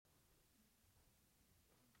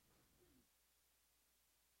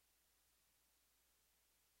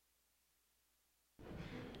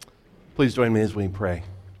Please join me as we pray.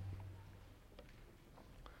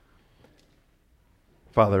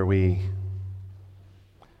 Father, we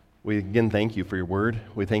again thank you for your word.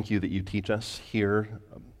 We thank you that you teach us here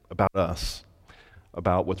about us,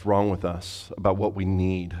 about what's wrong with us, about what we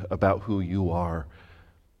need, about who you are.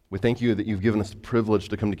 We thank you that you've given us the privilege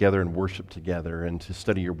to come together and worship together and to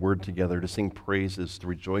study your word together, to sing praises, to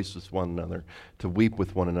rejoice with one another, to weep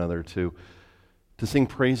with one another, to sing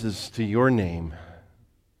praises to your name,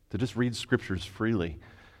 to just read scriptures freely.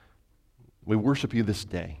 We worship you this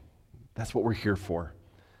day. That's what we're here for.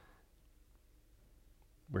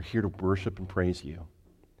 We're here to worship and praise you.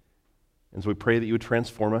 And so we pray that you would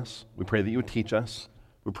transform us. We pray that you would teach us.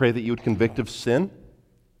 We pray that you would convict of sin,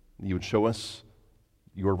 that you would show us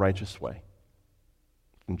your righteous way.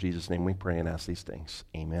 In Jesus' name we pray and ask these things.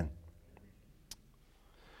 Amen.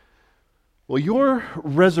 Well, your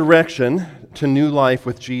resurrection to new life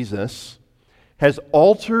with Jesus has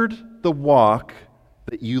altered the walk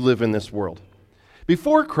that you live in this world.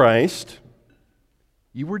 Before Christ,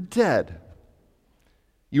 you were dead.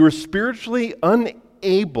 You were spiritually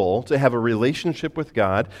unable to have a relationship with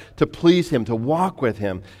God, to please Him, to walk with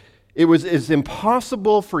Him. It was as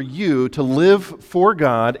impossible for you to live for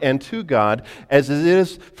God and to God as it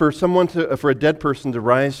is for a dead person to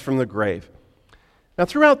rise from the grave. Now,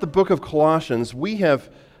 throughout the book of Colossians, we've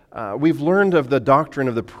learned of the doctrine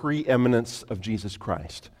of the preeminence of Jesus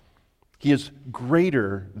Christ. He is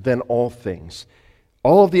greater than all things.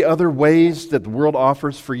 All of the other ways that the world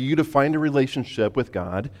offers for you to find a relationship with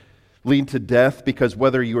God lead to death, because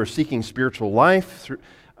whether you are seeking spiritual life,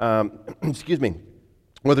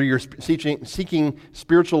 whether you're seeking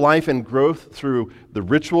spiritual life and growth through the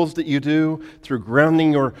rituals that you do, through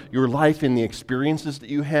grounding your life in the experiences that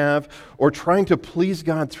you have, or trying to please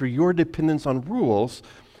God through your dependence on rules,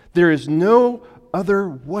 there is no other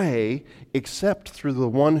way except through the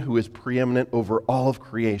one who is preeminent over all of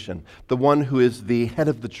creation, the one who is the head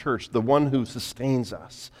of the church, the one who sustains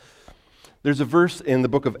us. There's a verse in the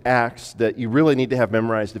book of Acts that you really need to have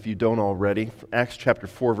memorized if you don't already, Acts chapter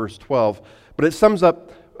 4, verse 12, but it sums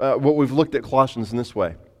up what we've looked at Colossians in this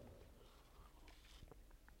way.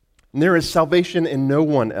 There is salvation in no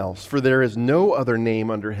one else, for there is no other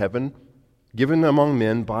name under heaven given among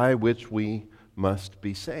men by which we must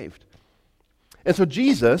be saved. And so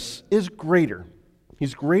Jesus is greater.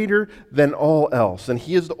 He's greater than all else, and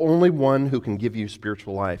He is the only one who can give you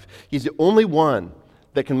spiritual life. He's the only one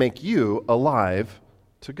that can make you alive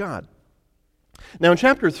to God. Now in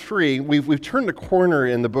chapter 3, we've turned a corner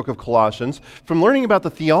in the book of Colossians from learning about the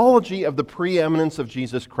theology of the preeminence of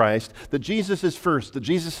Jesus Christ, that Jesus is first, that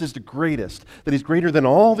Jesus is the greatest, that He's greater than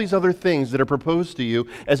all these other things that are proposed to you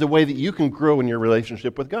as a way that you can grow in your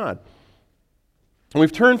relationship with God. And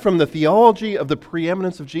we've turned from the theology of the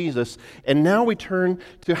preeminence of Jesus, and now we turn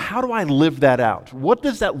to how do I live that out? What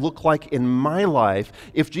does that look like in my life?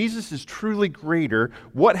 If Jesus is truly greater,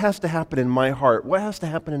 what has to happen in my heart? What has to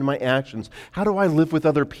happen in my actions? How do I live with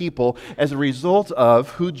other people as a result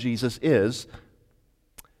of who Jesus is?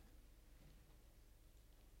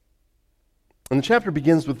 And the chapter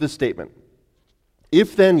begins with this statement.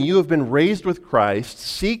 If then you have been raised with Christ,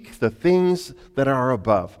 seek the things that are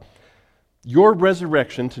above. Your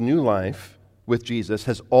resurrection to new life with Jesus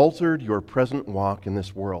has altered your present walk in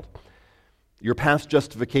this world. Your past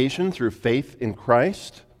justification through faith in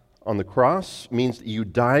Christ on the cross means that you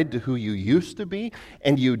died to who you used to be,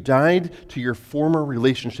 and you died to your former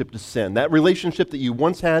relationship to sin. That relationship that you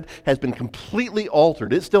once had has been completely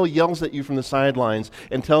altered. It still yells at you from the sidelines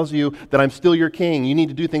and tells you that I'm still your king. You need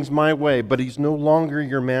to do things my way, but He's no longer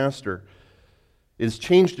your master. It has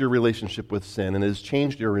changed your relationship with sin, and it has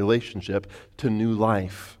changed your relationship to new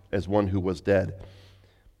life as one who was dead.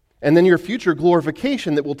 And then your future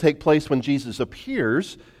glorification that will take place when Jesus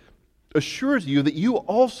appears assures you that you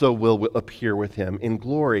also will appear with Him in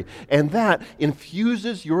glory. And that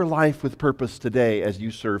infuses your life with purpose today as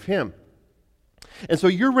you serve Him. And so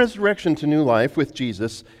your resurrection to new life with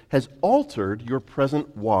Jesus has altered your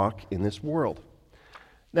present walk in this world.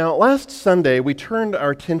 Now, last Sunday, we turned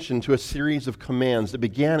our attention to a series of commands that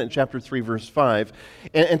began at chapter 3, verse 5.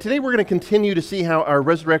 And today we're going to continue to see how our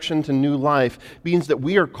resurrection to new life means that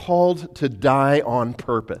we are called to die on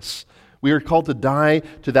purpose. We are called to die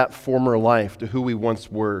to that former life, to who we once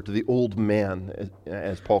were, to the old man,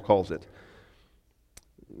 as Paul calls it.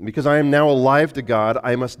 Because I am now alive to God,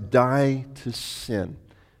 I must die to sin.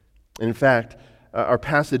 In fact, our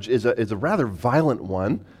passage is a rather violent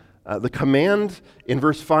one. The command in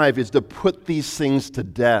verse 5 is to put these things to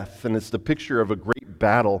death, and it's the picture of a great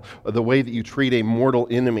battle, the way that you treat a mortal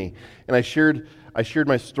enemy. And I shared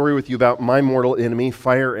my story with you about my mortal enemy,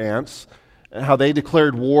 fire ants, how they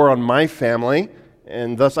declared war on my family,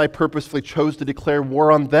 and thus I purposefully chose to declare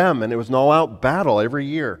war on them, and it was an all-out battle every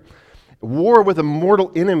year. War with a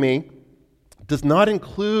mortal enemy does not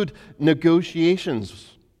include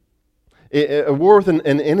negotiations. A war with an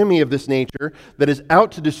enemy of this nature that is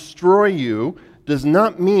out to destroy you does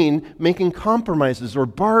not mean making compromises or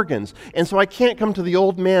bargains. And so I can't come to the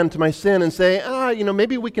old man, to my sin, and say,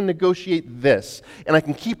 maybe we can negotiate this, and I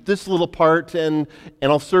can keep this little part, and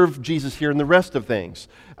I'll serve Jesus here in the rest of things.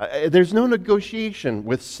 There's no negotiation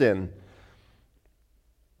with sin.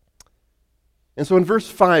 And so in verse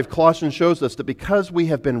 5, Colossians shows us that because we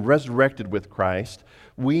have been resurrected with Christ,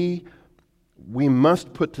 we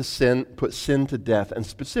must put sin to death. And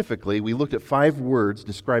specifically, we looked at 5 words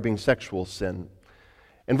describing sexual sin.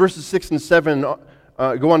 And verses 6 and 7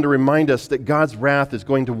 go on to remind us that God's wrath is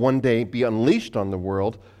going to one day be unleashed on the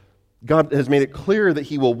world. God has made it clear that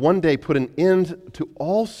he will one day put an end to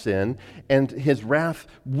all sin, and his wrath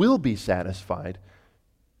will be satisfied.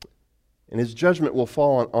 And his judgment will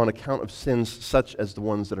fall on account of sins such as the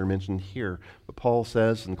ones that are mentioned here. But Paul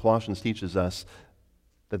says, and Colossians teaches us,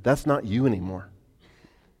 that that's not you anymore.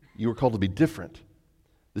 You are called to be different.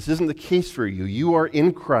 This isn't the case for you. You are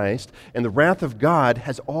in Christ, and the wrath of God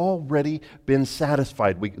has already been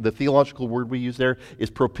satisfied. The theological word we use there is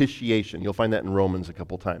propitiation. You'll find that in Romans a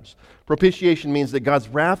couple times. Propitiation means that God's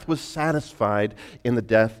wrath was satisfied in the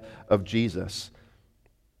death of Jesus.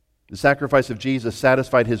 The sacrifice of Jesus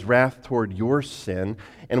satisfied his wrath toward your sin,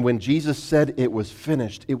 and when Jesus said it was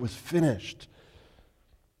finished, it was finished.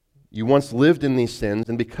 You once lived in these sins,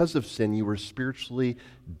 and because of sin, you were spiritually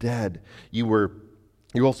dead. You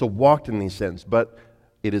also walked in these sins, but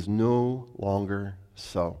it is no longer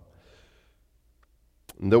so.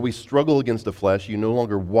 And though we struggle against the flesh, you no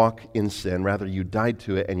longer walk in sin. Rather, you died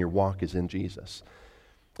to it, and your walk is in Jesus.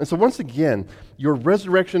 And so once again, your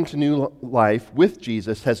resurrection to new life with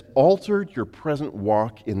Jesus has altered your present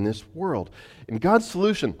walk in this world. And God's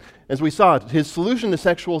solution, as we saw, his solution to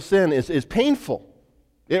sexual sin is painful.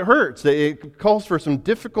 It hurts. It calls for some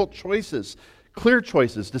difficult choices, clear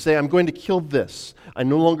choices to say, I'm going to kill this. I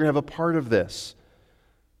no longer have a part of this.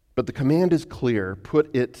 But the command is clear.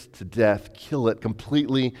 Put it to death. Kill it.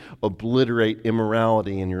 Completely obliterate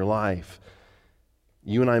immorality in your life.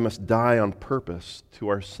 You and I must die on purpose to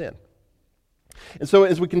our sin. And so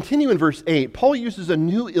as we continue in verse 8, Paul uses a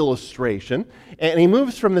new illustration, and he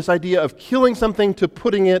moves from this idea of killing something to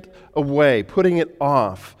putting it away, putting it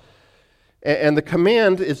off. And the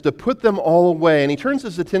command is to put them all away. And he turns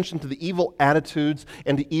his attention to the evil attitudes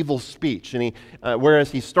and to evil speech. And whereas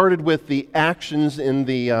he started with the actions in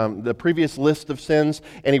the previous list of sins,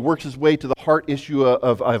 and he works his way to the heart issue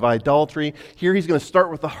of idolatry, here he's going to start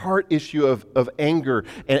with the heart issue of anger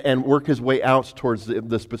and work his way out towards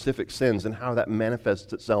the specific sins and how that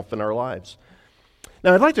manifests itself in our lives.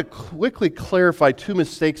 Now, I'd like to quickly clarify 2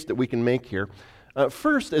 mistakes that we can make here.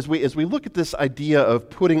 First, as we look at this idea of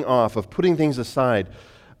putting off, of putting things aside,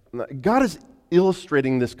 God is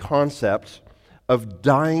illustrating this concept of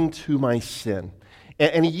dying to my sin.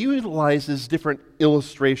 And he utilizes different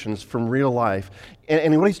illustrations from real life.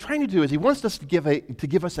 And what he's trying to do is he wants us to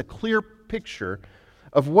give us a clear picture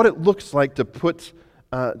of what it looks like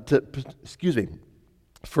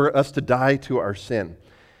for us to die to our sin.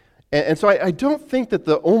 And so I don't think that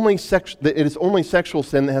that it is only sexual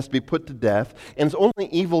sin that has to be put to death, and it's only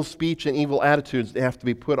evil speech and evil attitudes that have to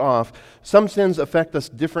be put off. Some sins affect us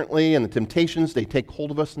differently, and the temptations, they take hold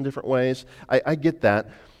of us in different ways. I get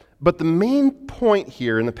that. But the main point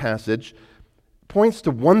here in the passage points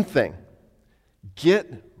to one thing.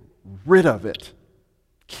 Get rid of it.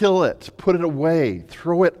 Kill it. Put it away.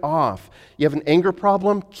 Throw it off. You have an anger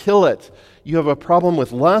problem? Kill it. You have a problem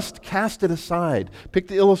with lust? Cast it aside. Pick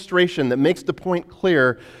the illustration that makes the point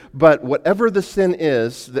clear, but whatever the sin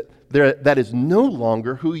is, that is no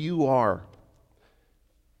longer who you are.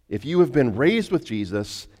 If you have been raised with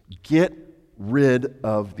Jesus, get rid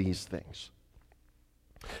of these things.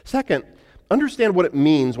 Second, understand what it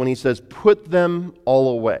means when he says, put them all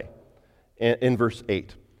away, in verse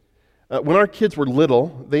 8. When our kids were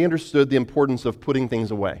little, they understood the importance of putting things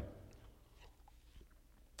away.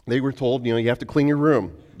 They were told, you have to clean your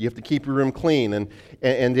room. You have to keep your room clean.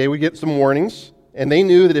 And they would get some warnings, and they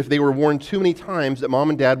knew that if they were warned too many times, that mom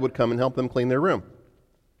and dad would come and help them clean their room.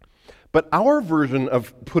 But our version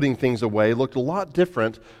of putting things away looked a lot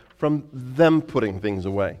different from them putting things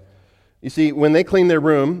away. You see, when they cleaned their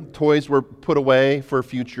room, toys were put away for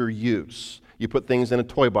future use. You put things in a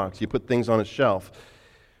toy box. You put things on a shelf.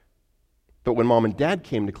 But when mom and dad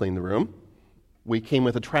came to clean the room, we came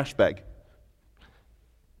with a trash bag.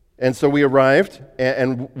 And so we arrived,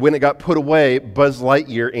 and when it got put away, Buzz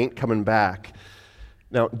Lightyear ain't coming back.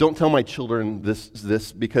 Now, don't tell my children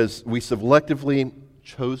this because we selectively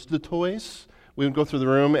chose the toys. We would go through the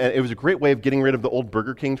room, and it was a great way of getting rid of the old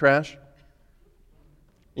Burger King trash.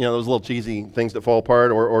 You know, those little cheesy things that fall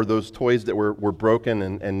apart, or those toys that were broken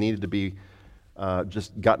and needed to be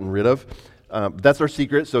just gotten rid of. That's our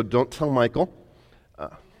secret, so don't tell Michael.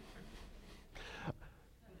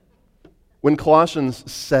 When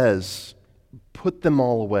Colossians says, put them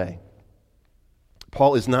all away,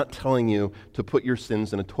 Paul is not telling you to put your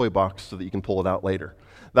sins in a toy box so that you can pull it out later.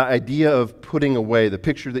 The idea of putting away, the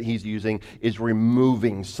picture that he's using, is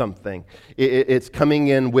removing something. It's coming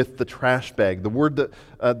in with the trash bag. The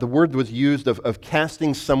word was used of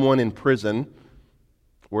casting someone in prison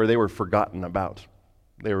where they were forgotten about.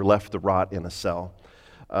 They were left to rot in a cell.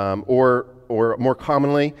 Or more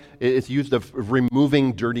commonly, it's used of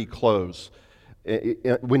removing dirty clothes.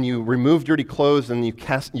 When you remove dirty clothes and you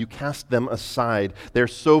cast them aside, they're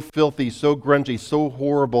so filthy, so grungy, so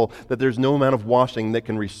horrible that there's no amount of washing that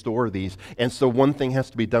can restore these. And so one thing has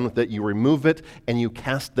to be done with it. You remove it and you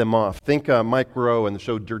cast them off. Think Mike Rowe and the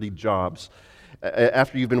show Dirty Jobs.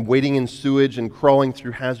 After you've been wading in sewage and crawling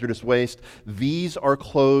through hazardous waste, these are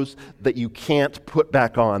clothes that you can't put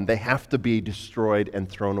back on. They have to be destroyed and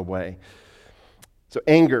thrown away. So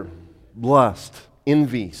anger, lust,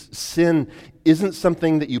 envy, sin isn't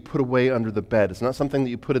something that you put away under the bed. It's not something that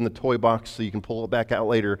you put in the toy box so you can pull it back out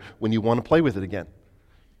later when you want to play with it again.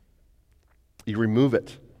 You remove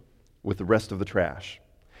it with the rest of the trash.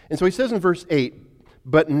 And so he says in verse 8,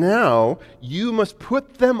 but now you must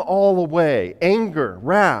put them all away: anger,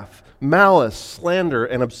 wrath, malice, slander,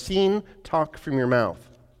 and obscene talk from your mouth.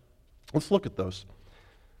 Let's look at those.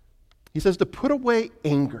 He says to put away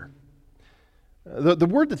anger. The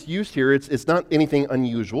word that's used here, it's not anything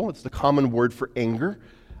unusual. It's the common word for anger.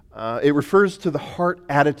 It refers to the heart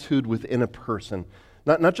attitude within a person,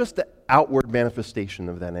 not just the outward manifestation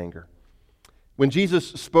of that anger. When Jesus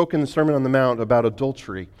spoke in the Sermon on the Mount about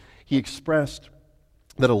adultery, he expressed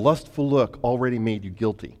that a lustful look already made you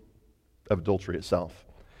guilty of adultery itself.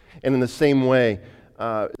 And in the same way,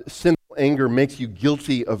 sinful anger makes you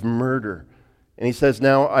guilty of murder. And he says,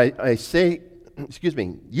 now I say,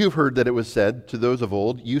 you've heard that it was said to those of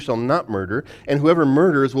old, you shall not murder, and whoever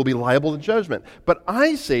murders will be liable to judgment. But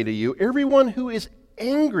I say to you, everyone who is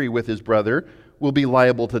angry with his brother will be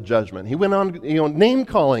liable to judgment. He went on,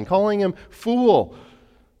 name-calling, calling him fool.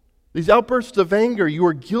 These outbursts of anger, you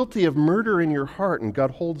are guilty of murder in your heart, and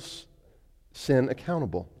God holds sin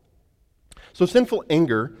accountable. So sinful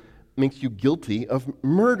anger makes you guilty of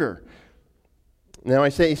murder. Now I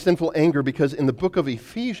say sinful anger because in the book of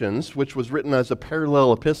Ephesians, which was written as a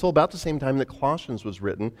parallel epistle about the same time that Colossians was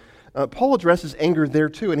written, Paul addresses anger there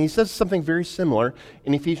too, and he says something very similar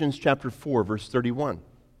in Ephesians chapter 4, verse 31.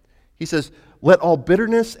 He says, let all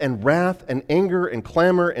bitterness and wrath and anger and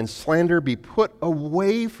clamor and slander be put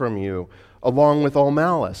away from you, along with all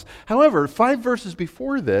malice. However, 5 verses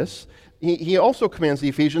before this, he also commands the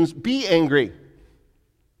Ephesians, be angry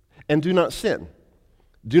and do not sin.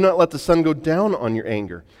 Do not let the sun go down on your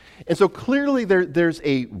anger. And so clearly there's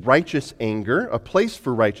a righteous anger, a place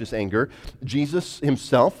for righteous anger. Jesus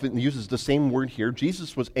himself uses the same word here.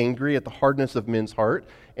 Jesus was angry at the hardness of men's heart,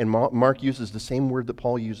 and Mark uses the same word that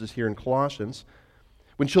Paul uses here in Colossians.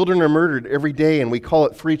 When children are murdered every day and we call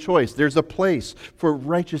it free choice, there's a place for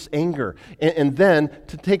righteous anger. And then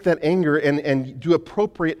to take that anger and do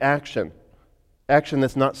appropriate action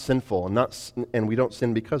that's not sinful, and we don't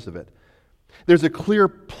sin because of it. There's a clear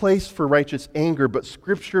place for righteous anger, but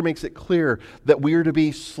Scripture makes it clear that we are to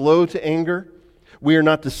be slow to anger. We are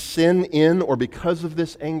not to sin in or because of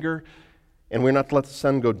this anger, and we're not to let the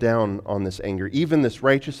sun go down on this anger. Even this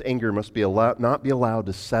righteous anger must be not be allowed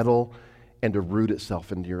to settle and to root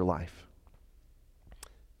itself into your life.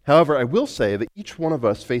 However, I will say that each one of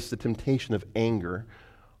us face the temptation of anger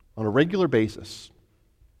on a regular basis.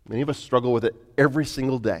 Many of us struggle with it every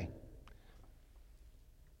single day.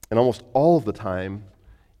 And almost all of the time,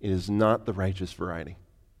 it is not the righteous variety.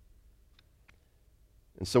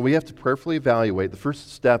 And so we have to prayerfully evaluate. The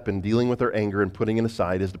first step in dealing with our anger and putting it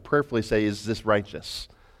aside is to prayerfully say, is this righteous?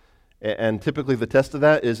 And typically the test of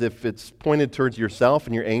that is if it's pointed towards yourself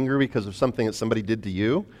and you're angry because of something that somebody did to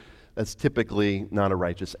you, that's typically not a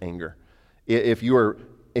righteous anger. If you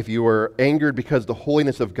are angered because the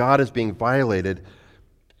holiness of God is being violated,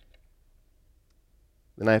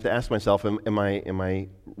 then I have to ask myself, am I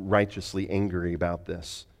righteously angry about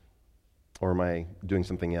this? Or am I doing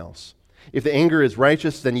something else? If the anger is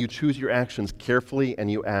righteous, then you choose your actions carefully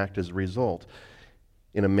and you act as a result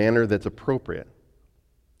in a manner that's appropriate.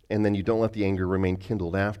 And then you don't let the anger remain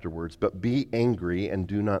kindled afterwards, but be angry and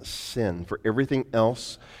do not sin. For everything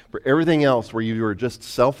else where you are just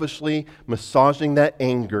selfishly massaging that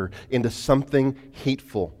anger into something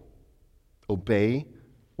hateful, obey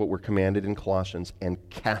what we're commanded in Colossians and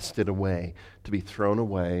cast it away to be thrown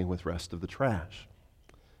away with the rest of the trash.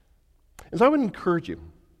 And so I would encourage you,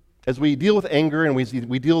 as we deal with anger and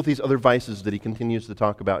we deal with these other vices that he continues to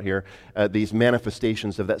talk about here, these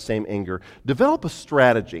manifestations of that same anger, develop a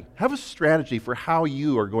strategy. Have a strategy for how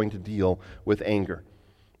you are going to deal with anger.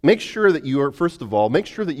 Make sure that you are, first of all, make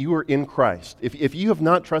sure that you are in Christ. If you have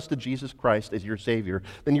not trusted Jesus Christ as your Savior,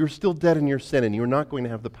 then you're still dead in your sin and you're not going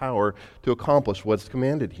to have the power to accomplish what's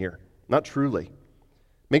commanded here. Not truly.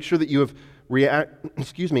 Make sure that you have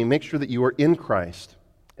make sure that you are in Christ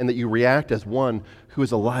and that you react as one who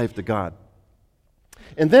is alive to God.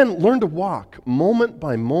 And then learn to walk moment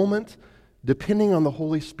by moment, depending on the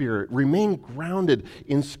Holy Spirit. Remain grounded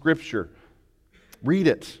in Scripture. Read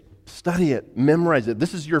it, study it, memorize it.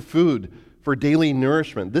 This is your food for daily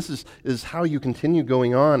nourishment. This is how you continue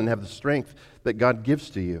going on and have the strength that God gives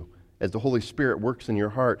to you as the Holy Spirit works in your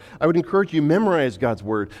heart. I would encourage you, memorize God's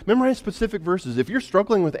Word. Memorize specific verses. If you're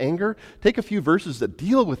struggling with anger, take a few verses that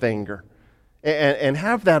deal with anger. And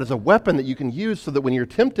have that as a weapon that you can use so that when you're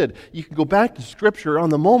tempted, you can go back to Scripture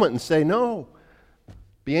on the moment and say, no,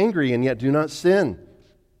 be angry and yet do not sin.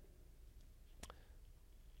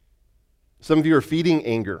 Some of you are feeding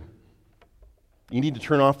anger. You need to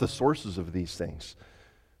turn off the sources of these things.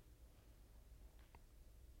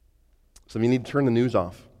 Some of you need to turn the news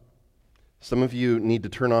off. Some of you need to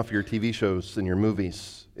turn off your TV shows and your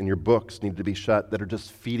movies and your books need to be shut that are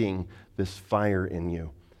just feeding this fire in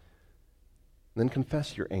you. Then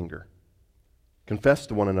confess your anger. Confess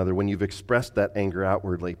to one another when you've expressed that anger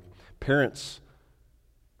outwardly. Parents,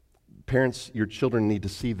 your children need to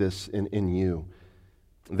see this in you.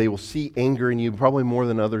 They will see anger in you probably more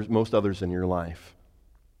than most others in your life.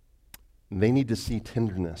 They need to see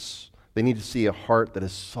tenderness. They need to see a heart that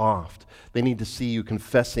is soft. They need to see you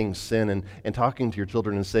confessing sin and talking to your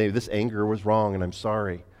children and say, this anger was wrong and I'm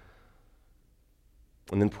sorry.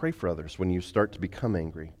 And then pray for others when you start to become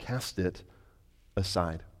angry. Cast it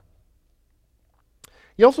aside.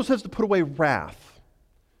 He also says to put away wrath.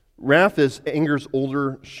 Wrath is anger's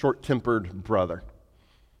older, short-tempered brother.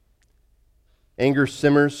 Anger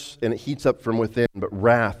simmers and it heats up from within, but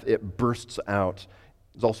wrath, it bursts out.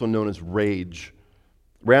 It's also known as rage.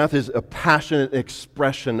 Wrath is a passionate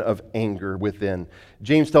expression of anger within.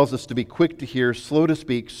 James tells us to be quick to hear, slow to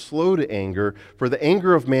speak, slow to anger, for the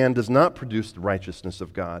anger of man does not produce the righteousness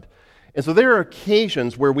of God. And so there are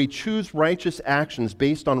occasions where we choose righteous actions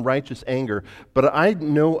based on righteous anger, but I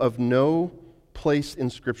know of no place in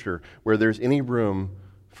Scripture where there's any room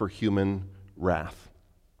for human wrath.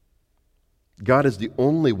 God is the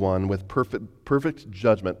only one with perfect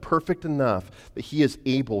judgment, perfect enough that He is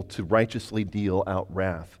able to righteously deal out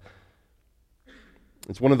wrath.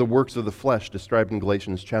 It's one of the works of the flesh described in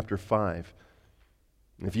Galatians chapter 5.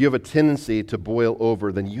 If you have a tendency to boil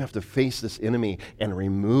over, then you have to face this enemy and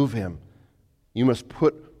remove him. You must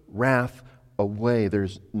put wrath away.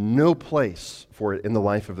 There's no place for it in the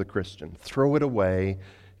life of the Christian. Throw it away,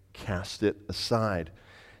 cast it aside.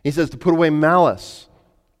 He says to put away malice.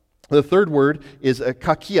 The third word is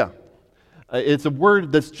kakia. It's a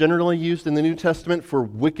word that's generally used in the New Testament for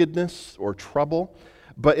wickedness or trouble.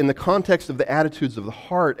 But in the context of the attitudes of the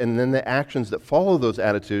heart and then the actions that follow those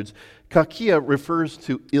attitudes, kakia refers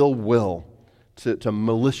to ill will, to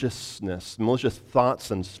maliciousness, malicious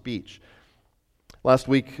thoughts and speech. Last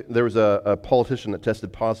week, there was a politician that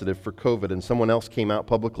tested positive for COVID, and someone else came out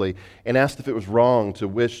publicly and asked if it was wrong to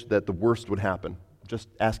wish that the worst would happen, just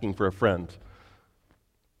asking for a friend.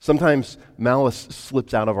 Sometimes malice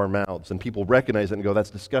slips out of our mouths, and people recognize it and go, that's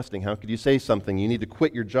disgusting. How could you say something? You need to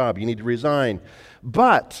quit your job. You need to resign.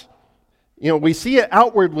 But, we see it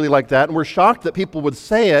outwardly like that, and we're shocked that people would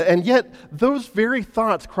say it, and yet those very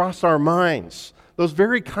thoughts cross our minds. Those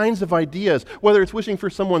very kinds of ideas, whether it's wishing for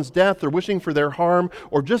someone's death or wishing for their harm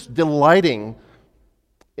or just delighting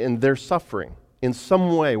in their suffering in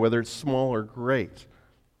some way, whether it's small or great.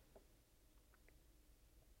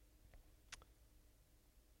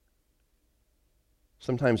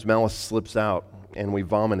 Sometimes malice slips out and we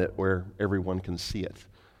vomit it where everyone can see it,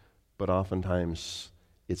 but oftentimes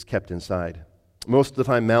it's kept inside. Most of the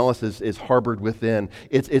time, malice is harbored within.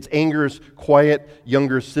 It's anger's quiet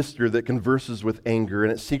younger sister that converses with anger,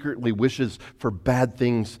 and it secretly wishes for bad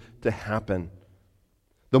things to happen.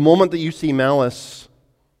 The moment that you see malice,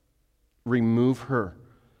 remove her.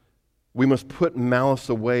 We must put malice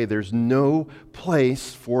away. There's no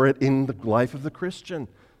place for it in the life of the Christian.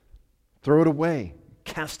 Throw it away.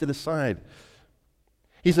 cast it aside.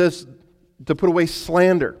 He says to put away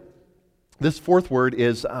slander. This fourth word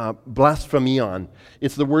is blasphemion.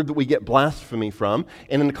 It's the word that we get blasphemy from.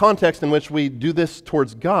 And in the context in which we do this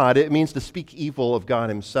towards God, it means to speak evil of God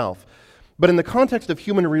himself. But in the context of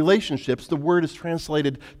human relationships, the word is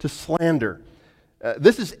translated to slander.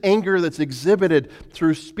 This is anger that's exhibited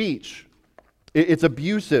through speech. It's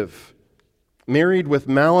abusive. Married with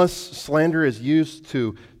malice, slander is used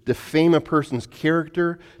to defame a person's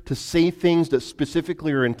character, to say things that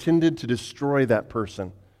specifically are intended to destroy that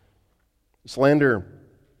person. Slander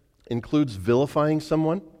includes vilifying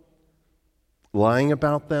someone, lying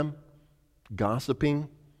about them, gossiping,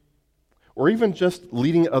 or even just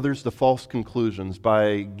leading others to false conclusions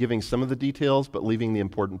by giving some of the details but leaving the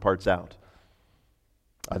important parts out.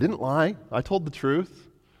 I didn't lie. I told the truth,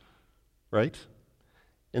 right?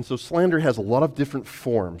 And so slander has a lot of different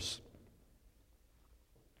forms.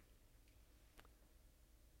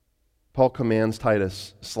 Paul commands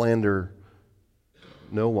Titus, slander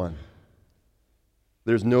no one.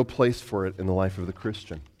 There's no place for it in the life of the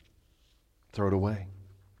Christian. Throw it away.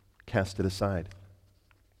 Cast it aside.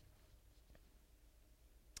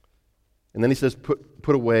 And then he says,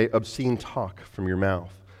 put away obscene talk from your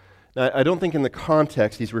mouth. Now, I don't think in the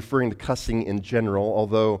context he's referring to cussing in general,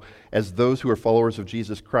 although as those who are followers of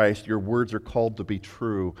Jesus Christ, your words are called to be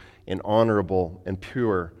true and honorable and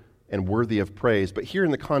pure and worthy of praise. But here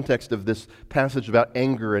in the context of this passage about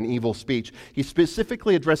anger and evil speech, he's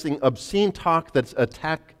specifically addressing obscene talk that's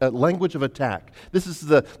language of attack. This is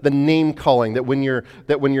the name calling, that when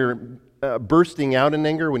you're bursting out in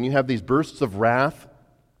anger, when you have these bursts of wrath,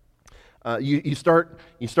 you start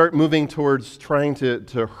moving towards trying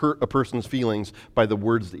to hurt a person's feelings by the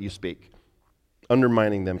words that you speak,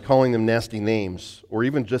 undermining them, calling them nasty names, or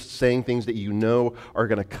even just saying things that you know are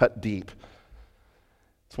going to cut deep.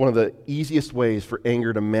 It's one of the easiest ways for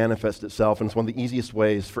anger to manifest itself, and it's one of the easiest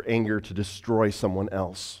ways for anger to destroy someone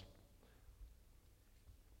else.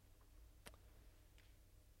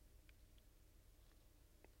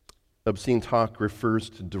 Obscene talk refers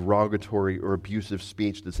to derogatory or abusive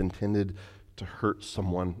speech that's intended to hurt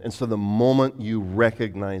someone. And so the moment you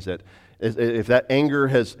recognize it, if that anger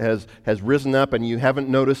has risen up and you haven't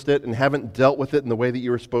noticed it and haven't dealt with it in the way that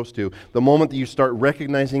you were supposed to, the moment that you start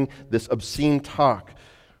recognizing this obscene talk,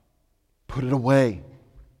 put it away.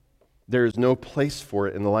 There is no place for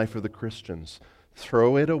it in the life of the Christians.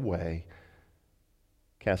 Throw it away.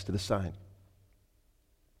 Cast it aside.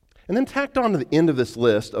 And then tacked on to the end of this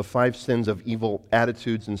list of 5 sins of evil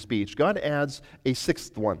attitudes and speech, God adds a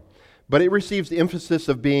 6th one. But it receives the emphasis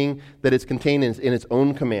of being that it's contained in its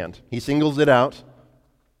own command. He singles it out,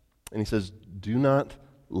 and he says, do not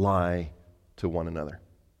lie to one another.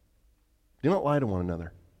 Do not lie to one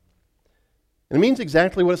another. And it means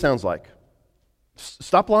exactly what it sounds like.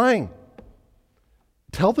 Stop lying.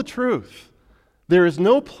 Tell the truth. There is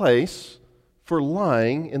no place for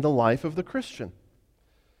lying in the life of the Christian.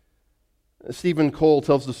 Stephen Cole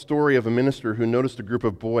tells the story of a minister who noticed a group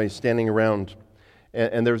of boys standing around,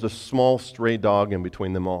 and there was a small stray dog in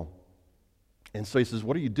between them all. And so he says,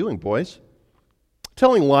 "What are you doing, boys?"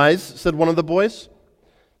 "Telling lies," said one of the boys.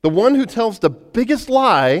 "The one who tells the biggest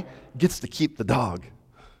lie gets to keep the dog."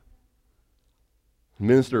 The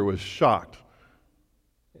minister was shocked.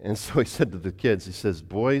 And so he said to the kids, he says,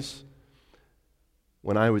 "Boys,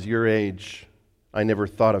 when I was your age, I never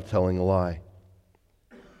thought of telling a lie."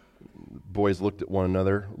 Boys looked at one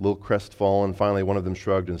another, a little crestfallen. Finally, one of them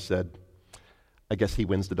shrugged and said, "I guess he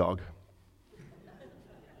wins the dog."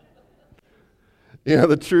 You know,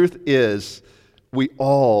 the truth is, we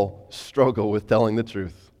all struggle with telling the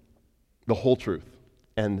truth, the whole truth,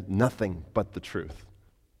 and nothing but the truth.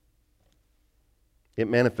 It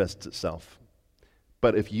manifests itself.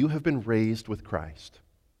 But if you have been raised with Christ,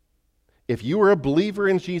 if you are a believer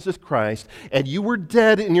in Jesus Christ, and you were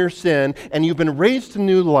dead in your sin, and you've been raised to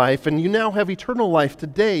new life, and you now have eternal life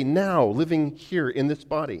today, now, living here in this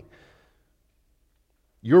body,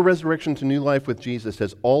 your resurrection to new life with Jesus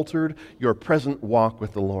has altered your present walk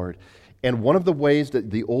with the Lord. And one of the ways that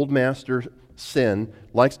the old master, sin,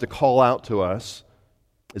 likes to call out to us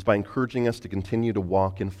is by encouraging us to continue to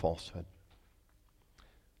walk in falsehood.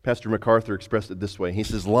 Pastor MacArthur expressed it this way. He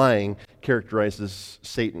says, lying characterizes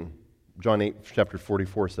Satan. John 8, chapter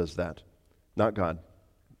 44 says that, not God.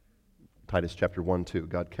 Titus chapter 1, 2.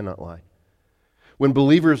 God cannot lie. When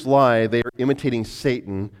believers lie, they are imitating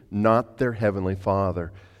Satan, not their heavenly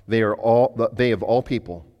Father. They of all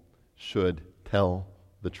people should tell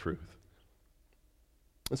the truth.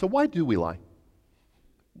 And so why do we lie?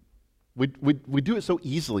 We do it so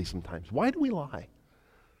easily sometimes. Why do we lie?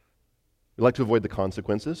 We like to avoid the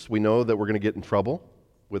consequences. We know that we're going to get in trouble.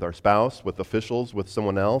 with our spouse, with officials, with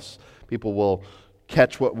someone else. People will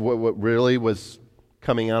catch what really was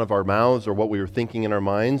coming out of our mouths or what we were thinking in our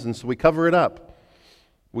minds, and so we cover it up.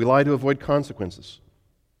 We lie to avoid consequences.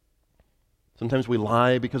 Sometimes we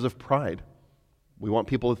lie because of pride. We want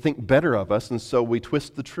people to think better of us, and so we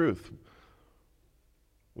twist the truth.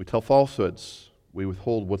 We tell falsehoods. We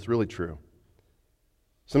withhold what's really true.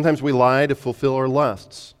 Sometimes we lie to fulfill our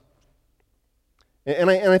lusts. And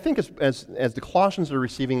I think as the Colossians are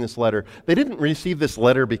receiving this letter, they didn't receive this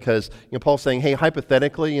letter because Paul's saying, hey,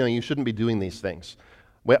 hypothetically, you shouldn't be doing these things.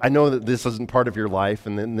 Well, I know that this isn't part of your life,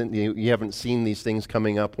 and then you haven't seen these things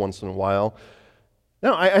coming up once in a while.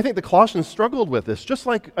 No, I think the Colossians struggled with this, just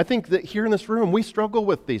like I think that here in this room we struggle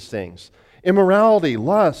with these things. Immorality,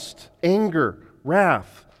 lust, anger,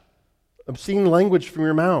 wrath, obscene language from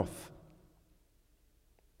your mouth,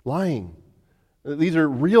 lying. These are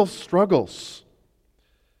real struggles.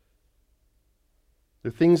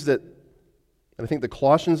 They're things that I think the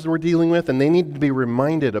Colossians were dealing with, and they need to be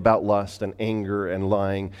reminded about lust and anger and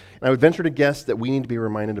lying. And I would venture to guess that we need to be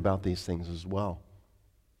reminded about these things as well.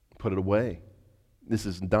 Put it away. This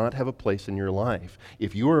does not have a place in your life.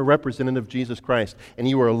 If you are a representative of Jesus Christ and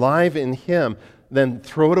you are alive in Him, then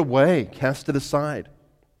throw it away, cast it aside.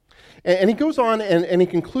 And he goes on and he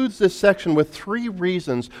concludes this section with 3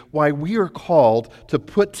 reasons why we are called to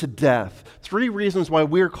put to death. 3 reasons why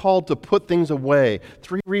we are called to put things away.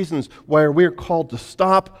 3 reasons why we are called to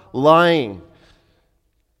stop lying.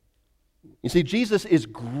 You see, Jesus is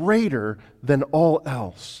greater than all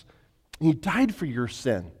else. He died for your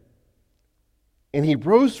sin. And He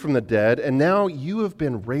rose from the dead, and now you have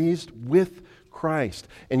been raised with Christ.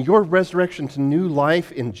 And your resurrection to new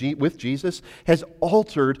life with Jesus has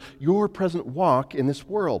altered your present walk in this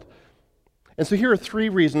world. And so here are 3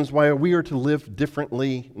 reasons why we are to live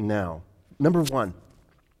differently now. Number 1,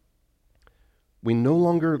 we no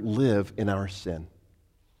longer live in our sin.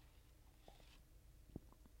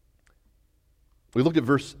 We looked at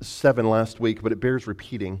verse 7 last week, but it bears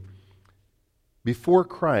repeating. Before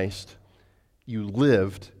Christ, you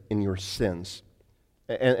lived in your sins.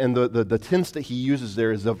 And the tense that he uses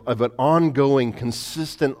there is of an ongoing,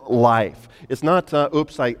 consistent life. It's not,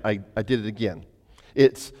 oops, I did it again.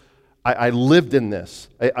 It's, I lived in this.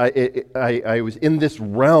 I was in this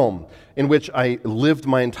realm in which I lived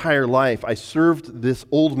my entire life. I served this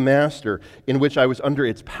old master in which I was under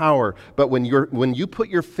its power. But when you put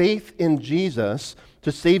your faith in Jesus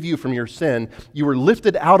to save you from your sin, you were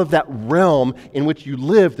lifted out of that realm in which you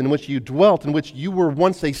lived, in which you dwelt, in which you were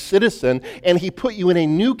once a citizen, and He put you in a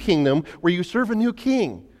new kingdom where you serve a new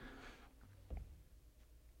king.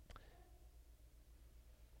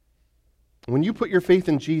 When you put your faith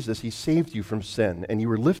in Jesus, He saved you from sin, and you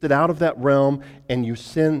were lifted out of that realm, and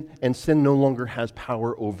sin no longer has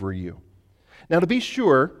power over you. Now, to be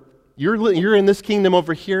sure, you're in this kingdom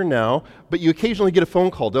over here now, but you occasionally get a phone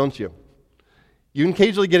call, don't you? You can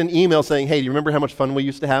occasionally get an email saying, hey, do you remember how much fun we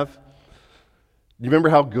used to have? Do you remember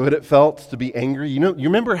how good it felt to be angry? You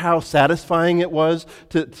remember how satisfying it was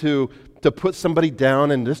to put somebody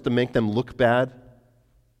down and just to make them look bad?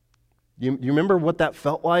 You remember what that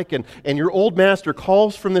felt like? And your old master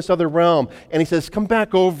calls from this other realm, and he says, come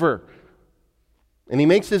back over. And he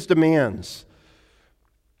makes his demands.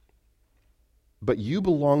 But you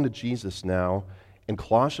belong to Jesus now, and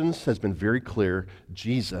Colossians has been very clear,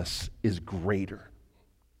 Jesus is greater.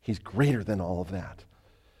 He's greater than all of that.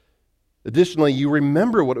 Additionally, you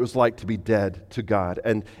remember what it was like to be dead to God.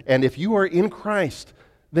 And if you are in Christ,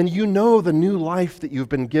 then you know the new life that you've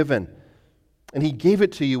been given. And He gave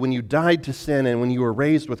it to you when you died to sin and when you were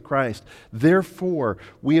raised with Christ. Therefore,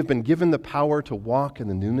 we have been given the power to walk in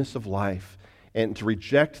the newness of life and to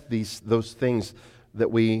reject those things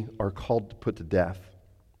that we are called to put to death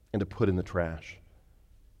and to put in the trash.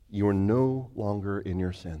 You are no longer in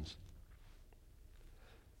your sins.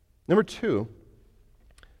 Number 2,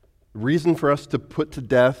 the reason for us to put to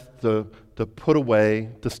death, to put away,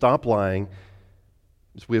 to stop lying,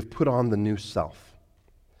 is we have put on the new self.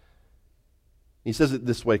 He says it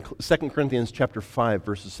this way, 2 Corinthians chapter 5,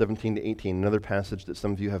 verses 17 to 18, another passage that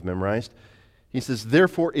some of you have memorized. He says,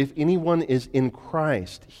 therefore, if anyone is in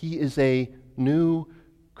Christ, he is a new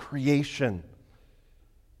creation.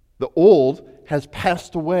 The old has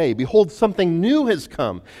passed away. Behold, something new has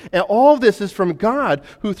come. And all this is from God,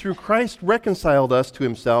 who through Christ reconciled us to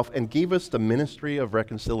Himself and gave us the ministry of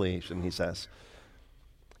reconciliation, he says.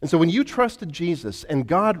 And so when you trusted Jesus and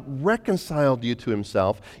God reconciled you to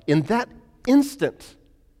Himself, in that instant,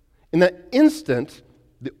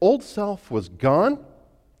 the old self was gone,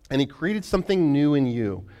 and He created something new in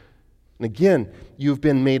you. And again, you've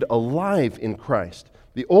been made alive in Christ.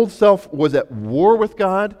 The old self was at war with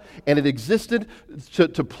God, and it existed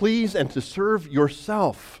to please and to serve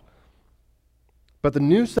yourself. But the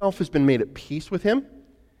new self has been made at peace with Him,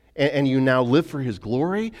 and you now live for His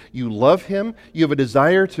glory. You love Him. You have a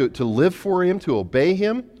desire to live for Him, to obey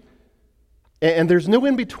Him. And there's no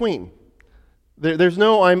in between. There's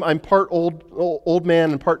no I'm part old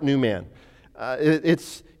man and part new man.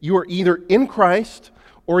 It's you are either in Christ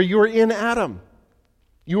or you are in Adam.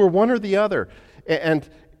 You are one or the other. And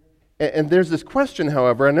there's this question,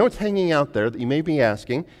 however, I know it's hanging out there that you may be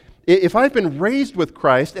asking. If I've been raised with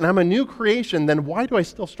Christ and I'm a new creation, then why do I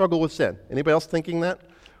still struggle with sin? Anybody else thinking that?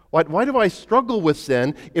 Why do I struggle with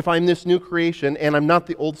sin if I'm this new creation and I'm not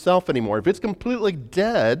the old self anymore? If it's completely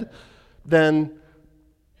dead, then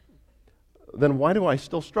why do I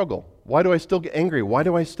still struggle? Why do I still get angry? Why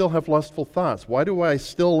do I still have lustful thoughts? Why do I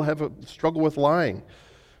still have a struggle with lying?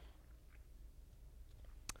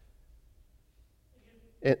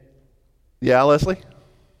 Yeah, Leslie?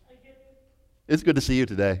 It's good to see you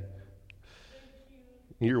today.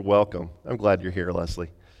 You're welcome. I'm glad you're here, Leslie.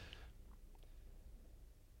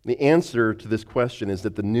 The answer to this question is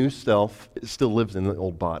that the new self still lives in the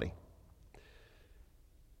old body.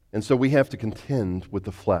 And so we have to contend with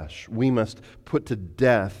the flesh. We must put to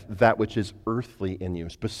death that which is earthly in you,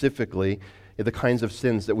 specifically the kinds of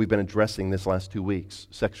sins that we've been addressing this last 2 weeks: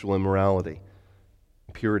 sexual immorality,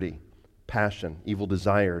 impurity, passion, evil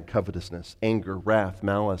desire, covetousness, anger, wrath,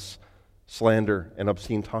 malice, slander, and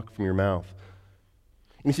obscene talk from your mouth.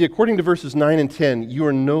 And you see, according to verses 9 and 10, you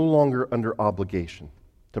are no longer under obligation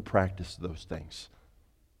to practice those things,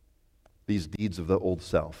 these deeds of the old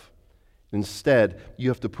self. Instead, you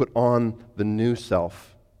have to put on the new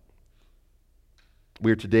self.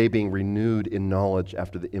 We are today being renewed in knowledge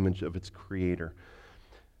after the image of its creator.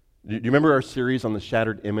 Do you remember our series on the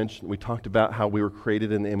shattered image? We talked about how we were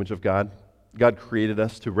created in the image of God. God created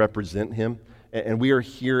us to represent Him, and we are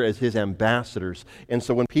here as His ambassadors. And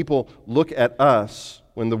so when people look at us,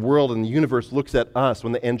 when the world and the universe looks at us,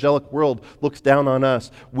 when the angelic world looks down on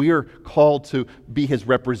us, we are called to be His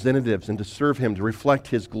representatives and to serve Him, to reflect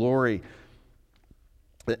His glory.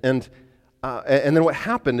 And then what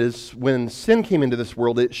happened is when sin came into this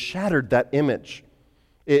world, it shattered that image.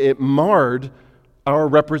 It marred our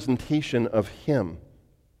representation of Him,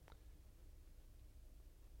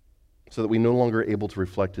 so that we no longer are able to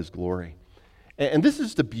reflect His glory. And this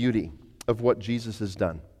is the beauty of what Jesus has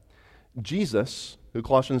done. Jesus, who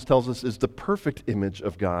Colossians tells us is the perfect image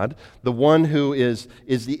of God, the one who is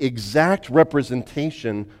the exact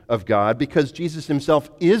representation of God, because Jesus Himself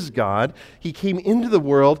is God. He came into the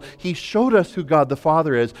world. He showed us who God the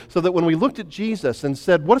Father is, so that when we looked at Jesus and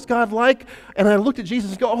said, what is God like? And I looked at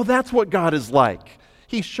Jesus and go, oh, that's what God is like.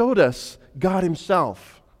 He showed us God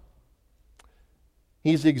Himself.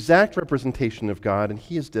 He's the exact representation of God, and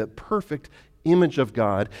He is the perfect image of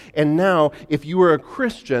God. And now, if you are a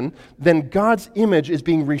Christian, then God's image is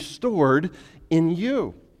being restored in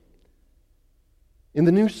you, in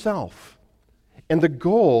the new self. And the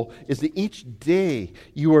goal is that each day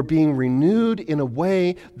you are being renewed in a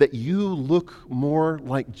way that you look more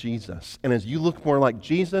like Jesus. And as you look more like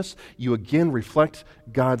Jesus, you again reflect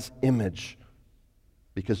God's image,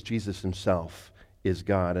 because Jesus Himself is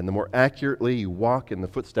God. And the more accurately you walk in the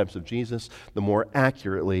footsteps of Jesus, the more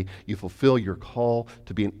accurately you fulfill your call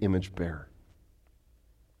to be an image bearer.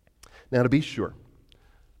 Now, to be sure,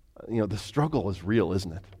 the struggle is real,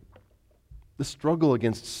 isn't it? The struggle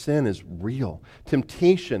against sin is real.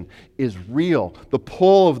 Temptation is real. The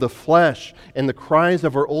pull of the flesh and the cries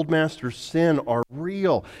of our old master's sin are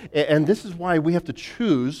real. And this is why we have to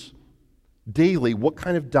choose daily what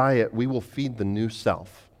kind of diet we will feed the new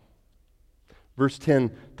self. Verse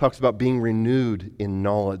 10 talks about being renewed in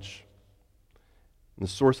knowledge. And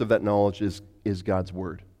the source of that knowledge is God's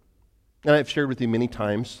Word. And I've shared with you many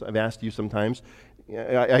times, I've asked you sometimes,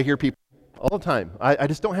 I hear people all the time, I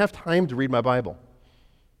just don't have time to read my Bible.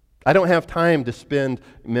 I don't have time to spend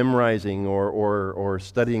memorizing or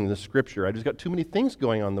studying the Scripture. I just got too many things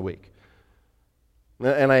going on the week.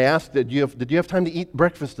 And I asked, did you have time to eat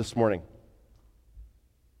breakfast this morning?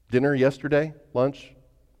 Dinner yesterday? Lunch?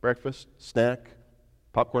 Breakfast, snack,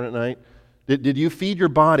 popcorn at night? Did you feed your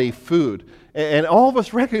body food? And all of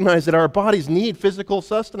us recognize that our bodies need physical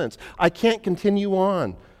sustenance. I can't continue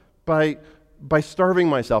on by starving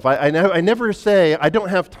myself. I never say, I don't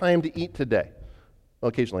have time to eat today. Well,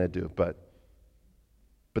 occasionally I do, but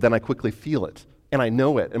then I quickly feel it, and I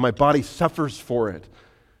know it, and my body suffers for it.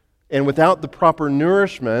 And without the proper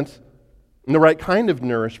nourishment, and the right kind of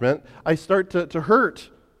nourishment, I start to hurt.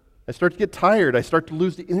 I start to get tired. I start to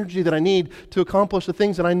lose the energy that I need to accomplish the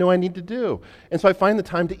things that I know I need to do. And so I find the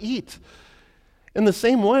time to eat. In the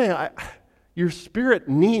same way, your spirit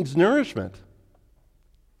needs nourishment.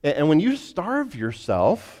 And when you starve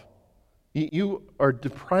yourself, you are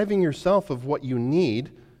depriving yourself of what you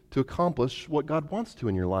need to accomplish what God wants to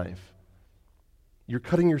in your life. You're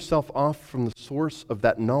cutting yourself off from the source of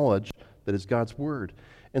that knowledge that is God's Word.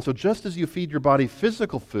 And so just as you feed your body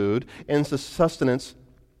physical food and sustenance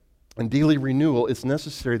and daily renewal, it's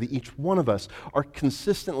necessary that each one of us are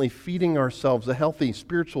consistently feeding ourselves a healthy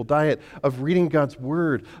spiritual diet of reading God's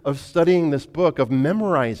Word, of studying this book, of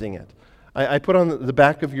memorizing it. I put on the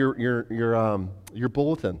back of your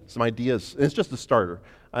bulletin some ideas. It's just a starter.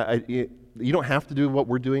 You don't have to do what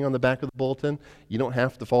we're doing on the back of the bulletin. You don't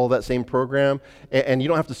have to follow that same program, and you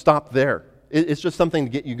don't have to stop there. It's just something to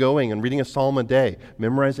get you going, and reading a psalm a day,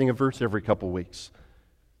 memorizing a verse every couple weeks.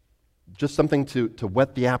 Just something to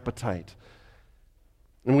whet the appetite.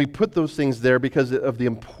 And we put those things there because of the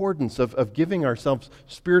importance of giving ourselves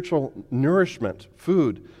spiritual nourishment,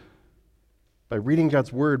 food, by reading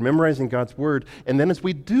God's Word, memorizing God's Word. And then as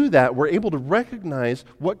we do that, we're able to recognize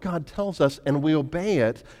what God tells us and we obey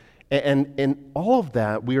it. And in all of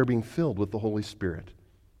that, we are being filled with the Holy Spirit.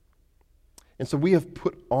 And so we have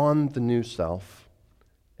put on the new self,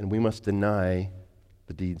 and we must deny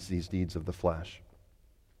these deeds of the flesh.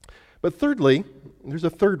 But thirdly, there's a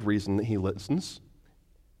third reason that he listens.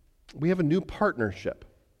 We have a new partnership.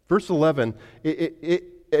 Verse 11,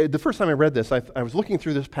 the first time I read this, I was looking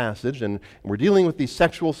through this passage, and we're dealing with these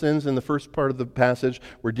sexual sins in the first part of the passage.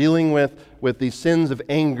 We're dealing with these sins of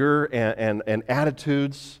anger and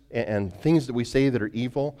attitudes and things that we say that are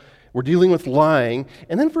evil. We're dealing with lying.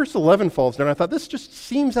 And then verse 11 falls down. I thought, this just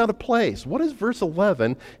seems out of place. What does verse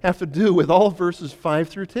 11 have to do with all verses 5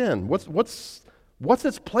 through 10? What's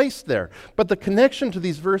its place there? But the connection to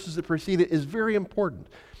these verses that precede it is very important.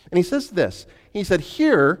 And he says this. He said,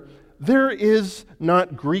 here, there is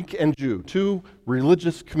not Greek and Jew, two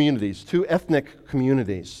religious communities, two ethnic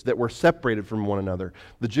communities that were separated from one another.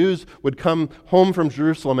 The Jews would come home from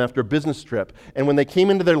Jerusalem after a business trip, and when they came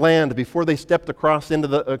into their land, before they stepped across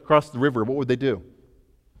the river, what would they do?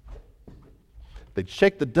 They'd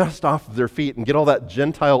shake the dust off of their feet and get all that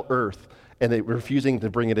Gentile earth, and they were refusing to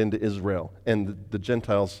bring it into Israel. And the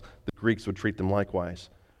Gentiles, the Greeks, would treat them likewise.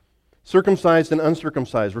 Circumcised and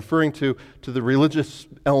uncircumcised, referring to the religious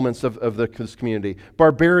elements of this community.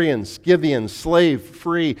 Barbarians, Scythians, slave,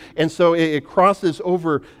 free. And so it crosses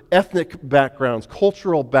over ethnic backgrounds,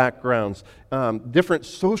 cultural backgrounds, different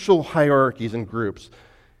social hierarchies and groups.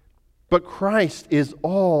 But Christ is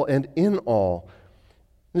all and in all.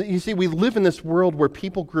 You see, we live in this world where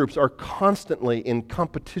people groups are constantly in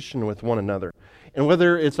competition with one another. And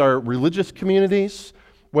whether it's our religious communities,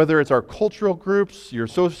 whether it's our cultural groups, your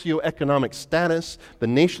socioeconomic status, the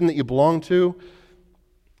nation that you belong to,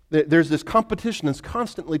 there's this competition that's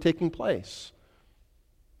constantly taking place.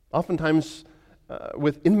 Oftentimes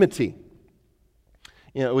with enmity.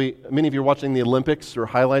 You know, many of you are watching the Olympics or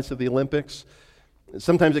highlights of the Olympics.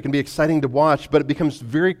 Sometimes it can be exciting to watch, but it becomes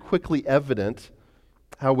very quickly evident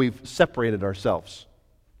how we've separated ourselves.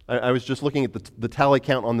 I was just looking at the tally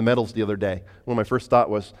count on the medals the other day. One of my first thought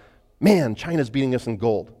was, man, China's beating us in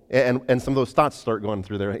gold. And some of those thoughts start going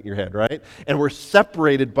through your head, right? And we're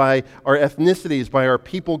separated by our ethnicities, by our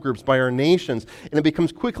people groups, by our nations. And it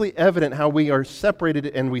becomes quickly evident how we are separated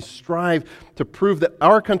and we strive to prove that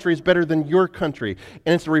our country is better than your country.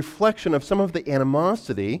 And it's a reflection of some of the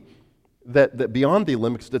animosity that beyond the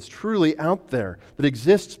Olympics that's truly out there, that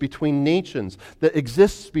exists between nations, that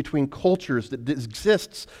exists between cultures, that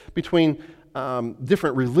exists between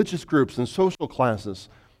different religious groups and social classes.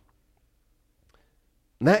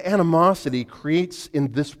 And that animosity creates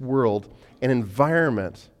in this world an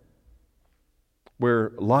environment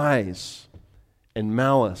where lies and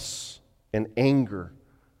malice and anger,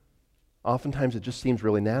 oftentimes it just seems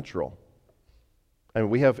really natural. I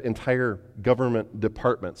mean, we have entire government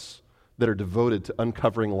departments that are devoted to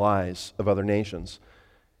uncovering lies of other nations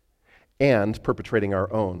and perpetrating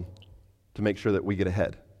our own to make sure that we get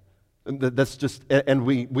ahead. That's just, and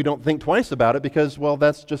we don't think twice about it because, well,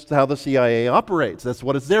 that's just how the CIA operates. That's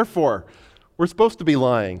what it's there for. We're supposed to be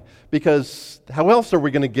lying because how else are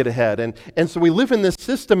we going to get ahead? And so we live in this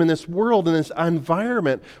system, in this world, in this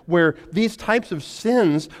environment where these types of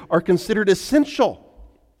sins are considered essential.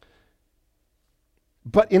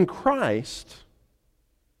 But in Christ,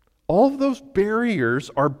 all of those barriers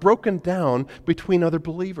are broken down between other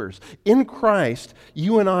believers. In Christ,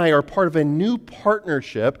 you and I are part of a new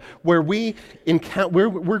partnership where we're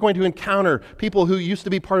going to encounter people who used to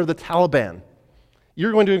be part of the Taliban.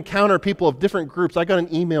 You're going to encounter people of different groups. I got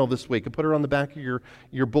an email this week. I put her on the back of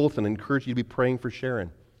your bulletin and encourage you to be praying for Sharon.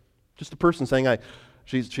 Just a person saying,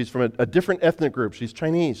 She's from a different ethnic group. She's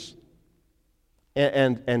Chinese.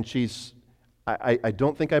 And she's, I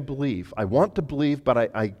don't think I believe. I want to believe, but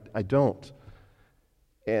I don't.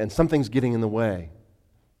 And something's getting in the way.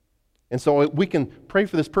 And so we can pray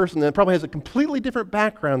for this person that probably has a completely different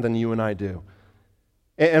background than you and I do.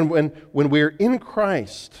 And when we're in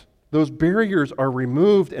Christ, those barriers are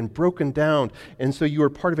removed and broken down. And so you are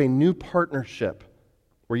part of a new partnership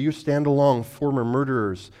where you stand along former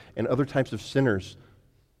murderers and other types of sinners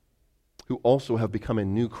who also have become a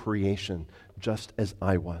new creation, just as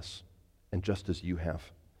I was and just as you have.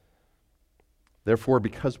 Therefore,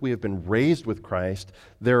 because we have been raised with Christ,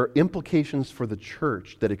 there are implications for the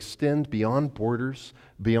church that extend beyond borders,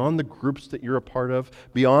 beyond the groups that you're a part of,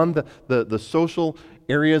 beyond the social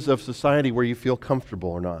areas of society where you feel comfortable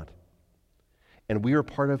or not. And we are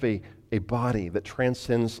part of a body that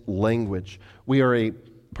transcends language. We are a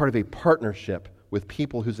part of a partnership with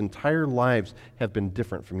people whose entire lives have been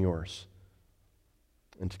different from yours.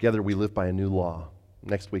 And together we live by a new law.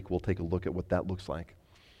 Next week we'll take a look at what that looks like.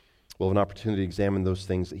 We'll have an opportunity to examine those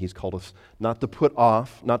things that He's called us not to put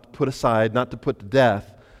off, not to put aside, not to put to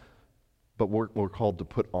death, but we're called to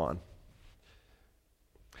put on.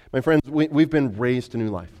 My friends, we've been raised to new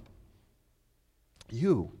life.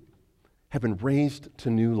 You have been raised to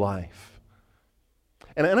new life.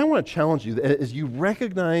 And I want to challenge you, as you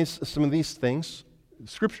recognize some of these things,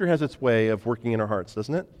 Scripture has its way of working in our hearts,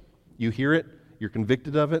 doesn't it? You hear it, you're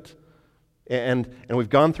convicted of it, and we've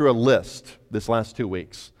gone through a list this last 2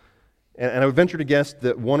 weeks. And I would venture to guess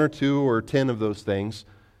that 1 or 2 or 10 of those things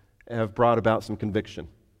have brought about some conviction.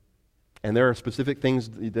 And there are specific things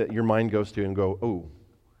that your mind goes to and go, oh,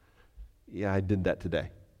 yeah, I did that today.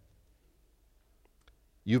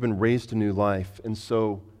 You've been raised to new life, and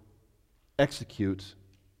so execute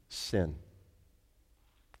sin.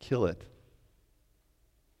 Kill it.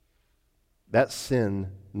 That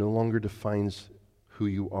sin no longer defines who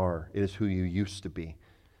you are. It is who you used to be.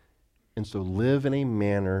 And so live in a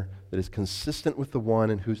manner that is consistent with the one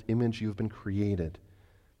in whose image you have been created.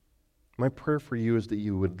 My prayer for you is that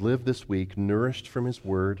you would live this week nourished from His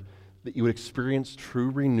Word, that you would experience true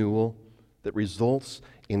renewal that results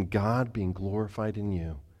in God being glorified in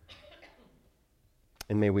you.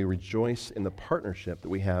 And may we rejoice in the partnership that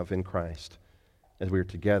we have in Christ as we are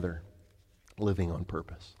together living on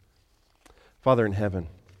purpose. Father in heaven,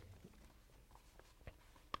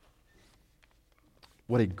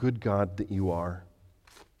 what a good God that you are,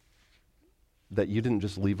 that you didn't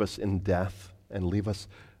just leave us in death and leave us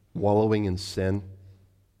wallowing in sin.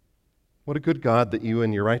 What a good God that you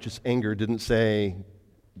in your righteous anger didn't say,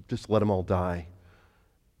 just let them all die.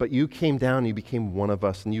 But you came down, you became one of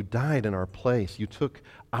us, and you died in our place. You took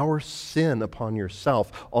our sin upon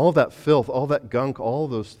yourself. All that filth, all that gunk, all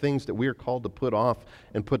those things that we are called to put off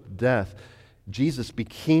and put to death. Jesus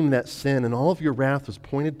became that sin, and all of your wrath was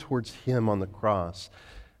pointed towards Him on the cross.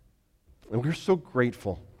 And we're so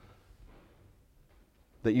grateful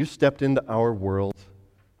that you stepped into our world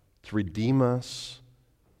to redeem us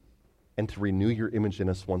and to renew your image in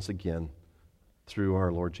us once again through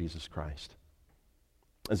our Lord Jesus Christ.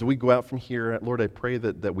 As we go out from here, Lord, I pray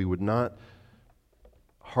that we would not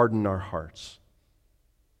harden our hearts.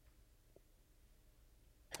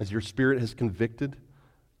 As your Spirit has convicted,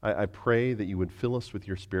 I pray that you would fill us with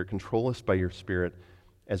your Spirit, control us by your Spirit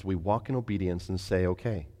as we walk in obedience and say,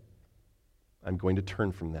 okay, I'm going to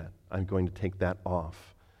turn from that. I'm going to take that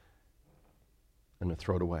off. I'm going to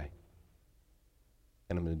throw it away.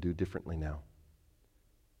 And I'm going to do differently now.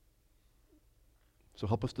 So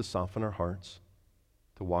help us to soften our hearts,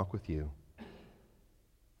 to walk with you.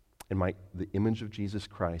 And might the image of Jesus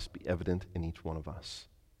Christ be evident in each one of us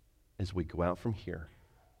as we go out from here.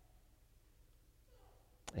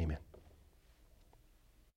 Amen.